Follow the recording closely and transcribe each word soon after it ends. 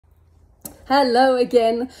Hello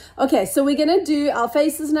again. Okay, so we're going to do our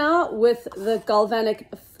faces now with the Galvanic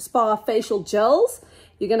Spa facial gels.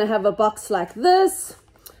 You're going to have a box like this.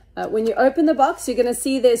 When you open the box, you're going to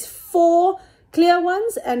see there's 4 clear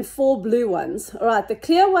ones and 4 blue ones. All right, the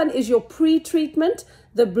clear one is your pre-treatment.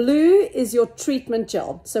 The blue is your treatment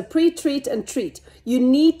gel. So pre-treat and treat. You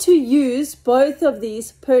need to use both of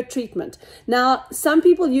these per treatment. Now, some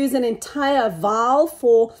people use an entire vial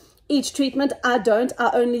for each treatment. I don't.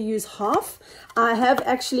 I only use half. I have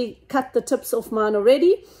actually cut the tips off mine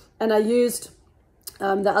already, and I used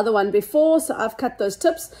the other one before, so I've cut those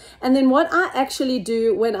tips. And then what I actually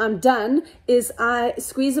do when I'm done is I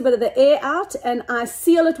squeeze a bit of the air out and I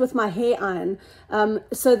seal it with my hair iron,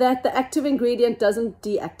 so that the active ingredient doesn't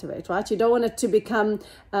deactivate, right? You don't want it to become,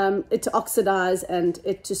 it to oxidize and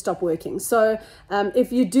it to stop working. So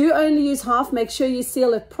if you do only use half, make sure you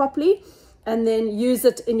seal it properly and then use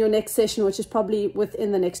it in your next session, which is probably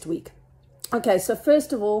within the next week. Okay, so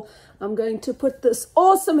first of all, I'm going to put this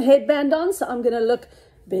awesome headband on, so I'm going to look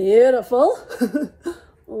beautiful.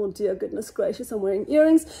 Oh dear goodness gracious, I'm wearing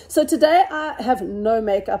earrings. So today I have no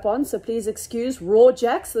makeup on, so please excuse raw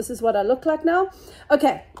jacks. This is what I look like now.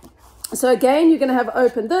 Okay, so again, you're going to have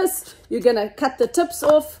open this. You're going to cut the tips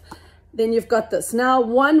off. Then you've got this. Now,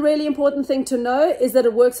 one really important thing to know is that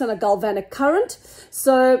it works on a galvanic current.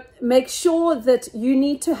 So make sure that you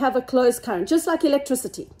need to have a closed current, just like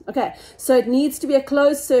electricity. Okay, so it needs to be a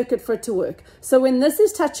closed circuit for it to work. So when this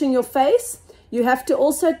is touching your face, you have to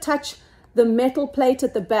also touch the metal plate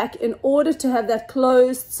at the back in order to have that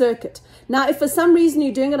closed circuit. Now, if for some reason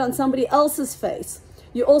you're doing it on somebody else's face,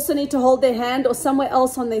 you also need to hold their hand or somewhere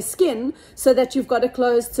else on their skin so that you've got a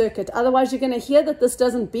closed circuit. Otherwise, you're going to hear that this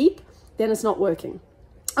doesn't beep. Then it's not working.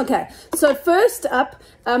 Okay, so first up,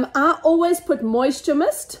 I always put moisture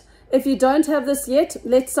mist. If you don't have this yet,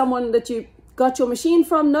 let someone that you got your machine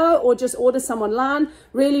from know, or just order some online.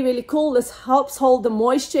 Really, really cool. This helps hold the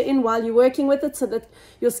moisture in while you're working with it so that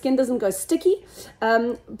your skin doesn't go sticky.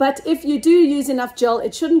 But if you do use enough gel,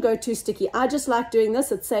 it shouldn't go too sticky. I just like doing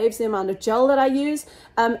this. It saves the amount of gel that I use,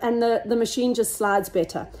 and the machine just slides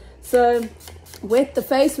better. So wet the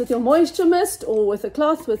face with your moisture mist or with a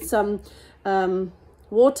cloth with some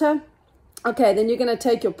water. Okay, then you're going to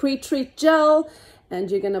take your pre-treat gel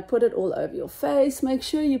and you're going to put it all over your face. Make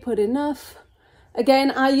sure you put enough.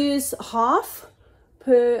 Again, I use half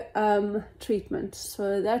per treatment.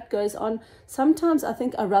 So that goes on. Sometimes I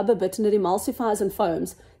think I rub a bit and it emulsifies and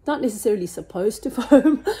foams. Not necessarily supposed to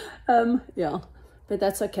foam. Yeah, but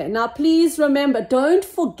that's okay. Now, please remember, don't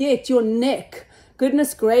forget your neck.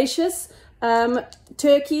 Goodness gracious.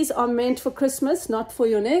 Turkeys are meant for Christmas, not for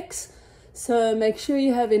your necks. So make sure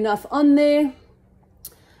you have enough on there.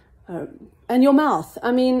 And your mouth.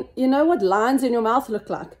 I mean, you know what lines in your mouth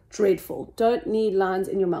look like? Dreadful. Don't need lines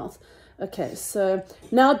in your mouth. Okay, so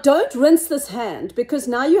now don't rinse this hand, because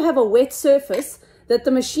now you have a wet surface that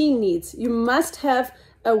the machine needs. You must have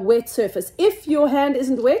a wet surface. If your hand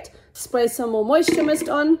isn't wet, spray some more moisture mist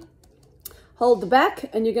on. Hold the back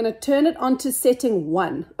and you're going to turn it on to setting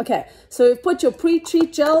 1. Okay, so put your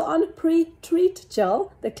pre-treat gel on, pre-treat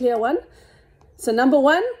gel, the clear one. So number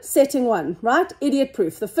 1, setting 1, right? Idiot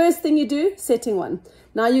proof. The first thing you do, setting 1.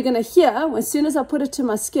 Now you're going to hear, as soon as I put it to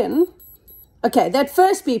my skin, okay, that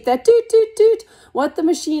first beep, that toot, toot, toot, what the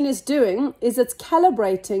machine is doing is it's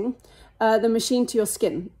calibrating the machine to your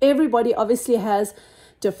skin. Everybody obviously has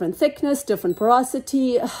different thickness, different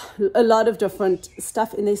porosity, a lot of different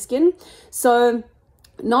stuff in their skin. So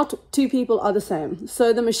not 2 people are the same.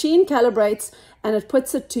 So the machine calibrates and it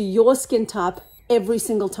puts it to your skin type every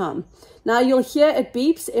single time. Now you'll hear it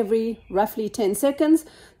beeps every roughly 10 seconds.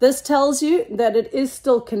 This tells you that it is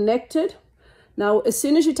still connected. Now, as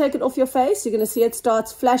soon as you take it off your face, you're going to see it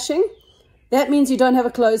starts flashing. That means you don't have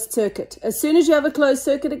a closed circuit. As soon as you have a closed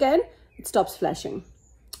circuit again, it stops flashing.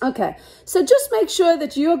 Okay, so just make sure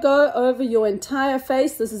that you go over your entire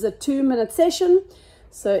face. This is a 2-minute session,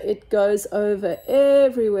 so it goes over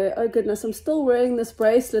everywhere. Oh goodness, I'm still wearing this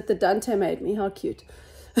bracelet that Dante made me. How cute.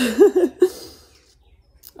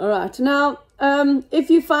 All right, now, if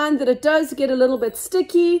you find that it does get a little bit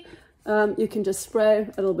sticky, you can just spray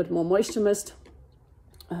a little bit more moisture mist.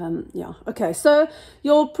 Yeah, okay, so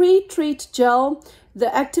your pre-treat gel,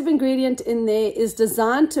 the active ingredient in there is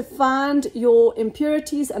designed to find your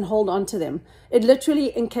impurities and hold on to them. It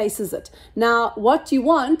literally encases it. Now, what you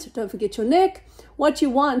want, don't forget your neck, what you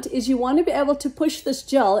want is you want to be able to push this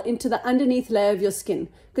gel into the underneath layer of your skin.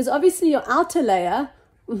 Because obviously your outer layer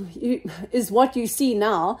is what you see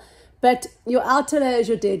now, but your outer layer is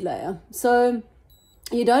your dead layer. So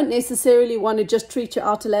you don't necessarily want to just treat your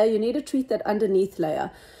outer layer. You need to treat that underneath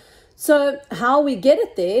layer. So how we get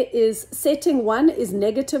it there is setting 1 is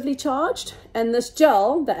negatively charged, and this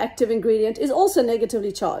gel, the active ingredient, is also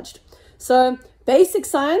negatively charged. So basic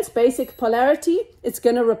science, basic polarity, it's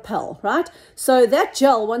going to repel, right? So that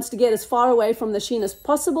gel wants to get as far away from the sheen as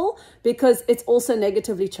possible because it's also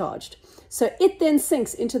negatively charged. So it then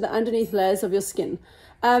sinks into the underneath layers of your skin.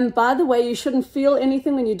 By the way, you shouldn't feel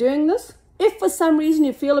anything when you're doing this. If for some reason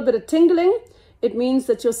you feel a bit of tingling, it means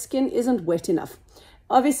that your skin isn't wet enough.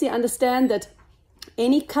 Obviously understand that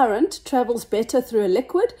any current travels better through a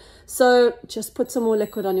liquid, so just put some more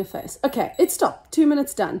liquid on your face. Okay, it stopped. 2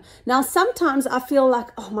 minutes done. Now, sometimes I feel like,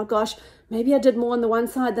 oh my gosh, maybe I did more on the one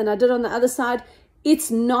side than I did on the other side.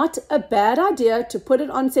 It's not a bad idea to put it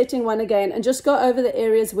on setting 1 again and just go over the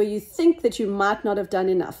areas where you think that you might not have done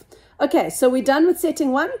enough. Okay, so we're done with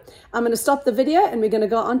setting 1. I'm going to stop the video and we're going to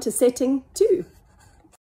go on to setting 2.